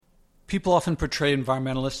People often portray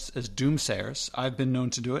environmentalists as doomsayers. I've been known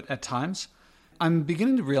to do it at times. I'm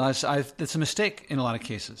beginning to realize it's a mistake in a lot of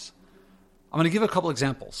cases. I'm going to give a couple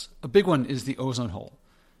examples. A big one is the ozone hole.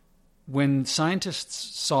 When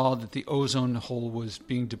scientists saw that the ozone hole was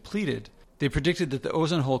being depleted, they predicted that the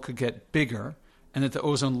ozone hole could get bigger and that the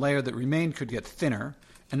ozone layer that remained could get thinner,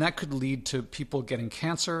 and that could lead to people getting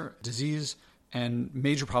cancer, disease, and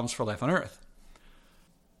major problems for life on Earth.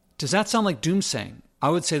 Does that sound like doomsaying? I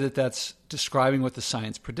would say that that's describing what the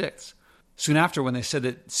science predicts. Soon after, when they said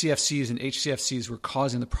that CFCs and HCFCs were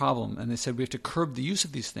causing the problem, and they said we have to curb the use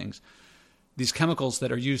of these things, these chemicals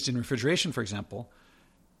that are used in refrigeration, for example,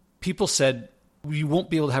 people said, we won't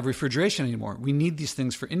be able to have refrigeration anymore. We need these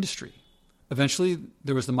things for industry. Eventually,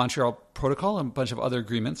 there was the Montreal Protocol and a bunch of other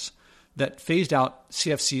agreements that phased out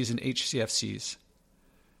CFCs and HCFCs.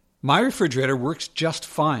 My refrigerator works just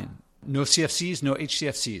fine. No CFCs, no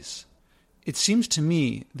HCFCs. It seems to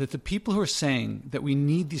me that the people who are saying that we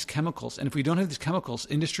need these chemicals, and if we don't have these chemicals,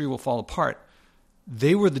 industry will fall apart,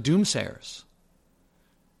 they were the doomsayers.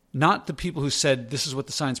 Not the people who said this is what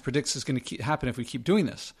the science predicts is going to happen if we keep doing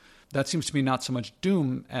this. That seems to me not so much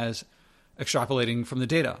doom as extrapolating from the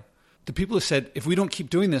data. The people who said if we don't keep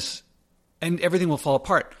doing this and everything will fall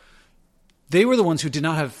apart, they were the ones who did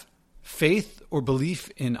not have faith or belief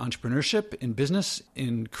in entrepreneurship, in business,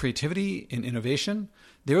 in creativity, in innovation.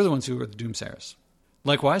 They were the ones who were the doomsayers.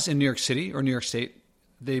 Likewise, in New York City or New York State,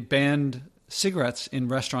 they banned cigarettes in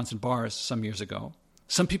restaurants and bars some years ago.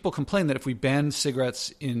 Some people complained that if we banned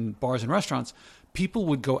cigarettes in bars and restaurants, people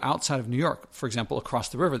would go outside of New York, for example, across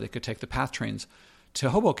the river. They could take the PATH trains to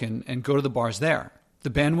Hoboken and go to the bars there. The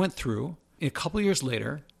ban went through. A couple of years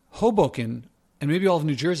later, Hoboken and maybe all of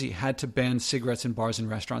New Jersey had to ban cigarettes in bars and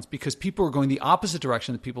restaurants because people were going the opposite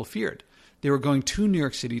direction that people feared. They were going to New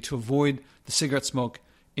York City to avoid the cigarette smoke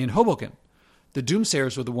in Hoboken. The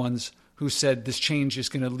doomsayers were the ones who said this change is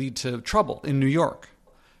going to lead to trouble in New York.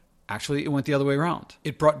 Actually, it went the other way around.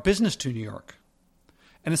 It brought business to New York.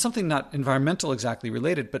 And it's something not environmental exactly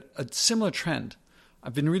related, but a similar trend.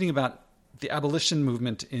 I've been reading about the abolition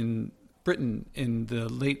movement in Britain in the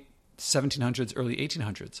late 1700s, early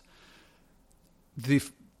 1800s. The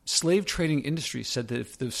slave trading industry said that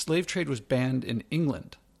if the slave trade was banned in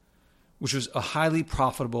England, which was a highly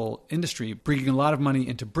profitable industry, bringing a lot of money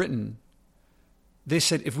into Britain, they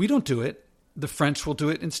said, if we don't do it, the French will do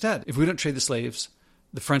it instead. If we don't trade the slaves,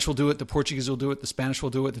 the French will do it, the Portuguese will do it, the Spanish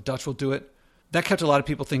will do it, the Dutch will do it. That kept a lot of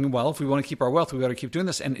people thinking, well, if we want to keep our wealth, we got to keep doing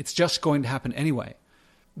this. And it's just going to happen anyway.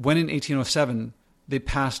 When in 1807, they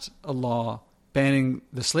passed a law banning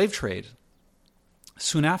the slave trade,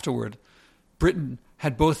 soon afterward, Britain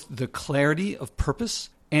had both the clarity of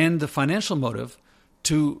purpose and the financial motive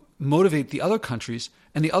to motivate the other countries,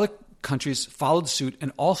 and the other countries followed suit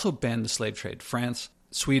and also banned the slave trade. France,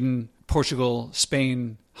 Sweden, Portugal,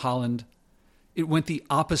 Spain, Holland. It went the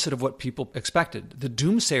opposite of what people expected. The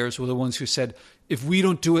doomsayers were the ones who said, if we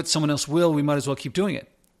don't do it, someone else will, we might as well keep doing it.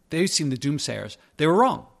 They seemed the doomsayers. They were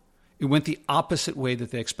wrong. It went the opposite way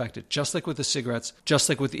that they expected, just like with the cigarettes, just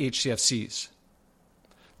like with the HCFCs.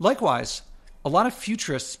 Likewise, a lot of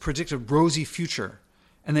futurists predict a rosy future,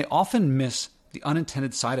 and they often miss the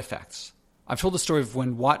unintended side effects. I've told the story of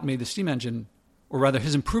when Watt made the steam engine, or rather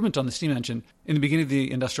his improvement on the steam engine in the beginning of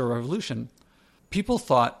the Industrial Revolution. People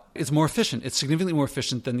thought it's more efficient. It's significantly more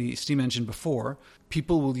efficient than the steam engine before.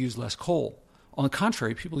 People will use less coal. On the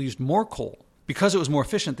contrary, people used more coal. Because it was more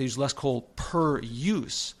efficient, they used less coal per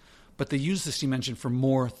use, but they used the steam engine for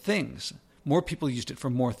more things. More people used it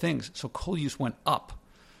for more things, so coal use went up.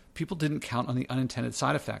 People didn't count on the unintended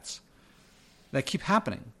side effects that keep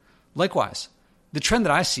happening. Likewise, the trend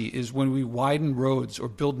that I see is when we widen roads or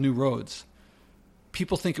build new roads,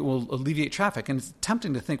 people think it will alleviate traffic. And it's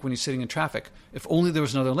tempting to think when you're sitting in traffic, if only there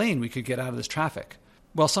was another lane, we could get out of this traffic.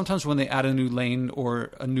 Well, sometimes when they add a new lane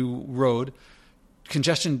or a new road,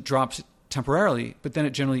 congestion drops temporarily, but then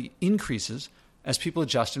it generally increases as people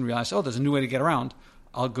adjust and realize, oh, there's a new way to get around.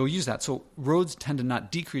 I'll go use that. So roads tend to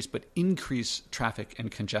not decrease, but increase traffic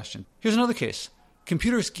and congestion. Here's another case.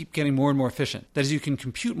 Computers keep getting more and more efficient. That is, you can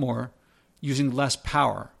compute more using less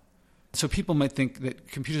power. So people might think that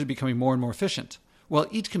computers are becoming more and more efficient. Well,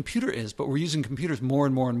 each computer is, but we're using computers more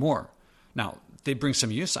and more and more. Now, they bring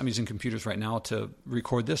some use. I'm using computers right now to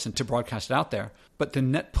record this and to broadcast it out there. But the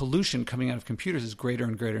net pollution coming out of computers is greater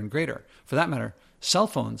and greater and greater. For that matter, cell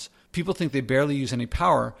phones, people think they barely use any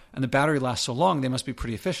power and the battery lasts so long, they must be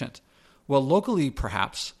pretty efficient. Well, locally,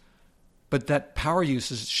 perhaps, but that power use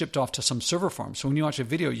is shipped off to some server farm. So when you watch a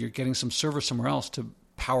video, you're getting some server somewhere else to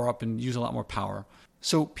power up and use a lot more power.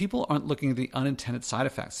 So people aren't looking at the unintended side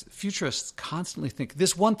effects. Futurists constantly think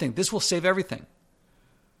this one thing, this will save everything.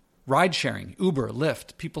 Ride sharing, Uber,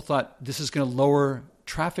 Lyft, people thought this is going to lower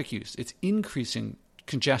traffic use. It's increasing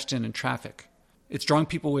congestion and traffic. It's drawing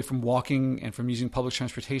people away from walking and from using public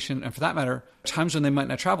transportation. And for that matter, times when they might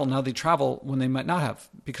not travel, now they travel when they might not have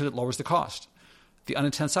because it lowers the cost. The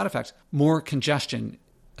unintended side effects, more congestion,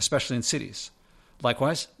 especially in cities.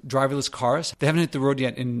 Likewise, driverless cars, they haven't hit the road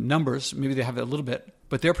yet in numbers. Maybe they have it a little bit,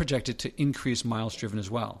 but they're projected to increase miles driven as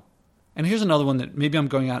well. And here's another one that maybe I'm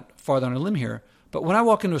going out farther on a limb here, but when I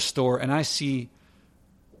walk into a store and I see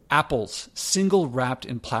apples single wrapped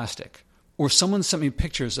in plastic, or someone sent me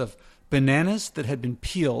pictures of bananas that had been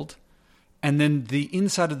peeled and then the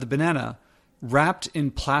inside of the banana wrapped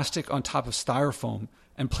in plastic on top of styrofoam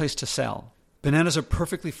and placed to sell. Bananas are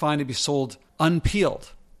perfectly fine to be sold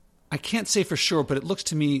unpeeled. I can't say for sure, but it looks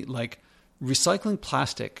to me like recycling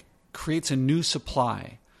plastic creates a new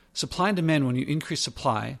supply. Supply and demand, when you increase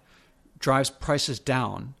supply, drives prices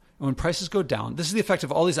down. And when prices go down, this is the effect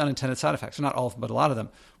of all these unintended side effects, not all of them, but a lot of them.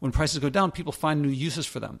 When prices go down, people find new uses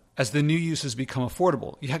for them. As the new uses become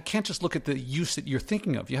affordable, you can't just look at the use that you're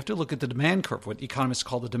thinking of. You have to look at the demand curve, what economists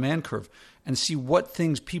call the demand curve, and see what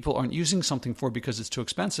things people aren't using something for because it's too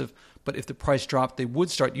expensive, but if the price dropped, they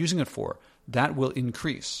would start using it for. That will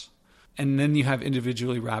increase. And then you have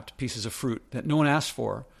individually wrapped pieces of fruit that no one asked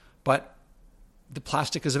for, but the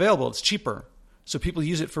plastic is available, it's cheaper. So people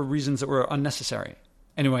use it for reasons that were unnecessary.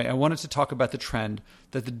 Anyway, I wanted to talk about the trend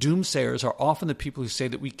that the doomsayers are often the people who say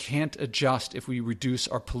that we can't adjust if we reduce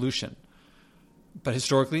our pollution. But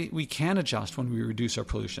historically, we can adjust when we reduce our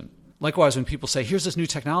pollution. Likewise, when people say, here's this new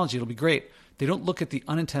technology, it'll be great, they don't look at the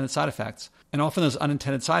unintended side effects. And often those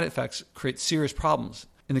unintended side effects create serious problems.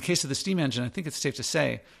 In the case of the steam engine, I think it's safe to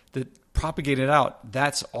say that propagated out,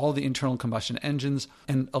 that's all the internal combustion engines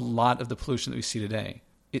and a lot of the pollution that we see today.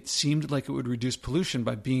 It seemed like it would reduce pollution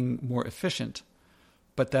by being more efficient.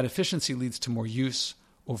 But that efficiency leads to more use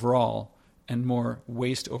overall and more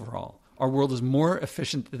waste overall. Our world is more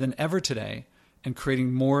efficient than ever today and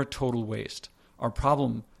creating more total waste. Our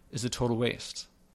problem is the total waste.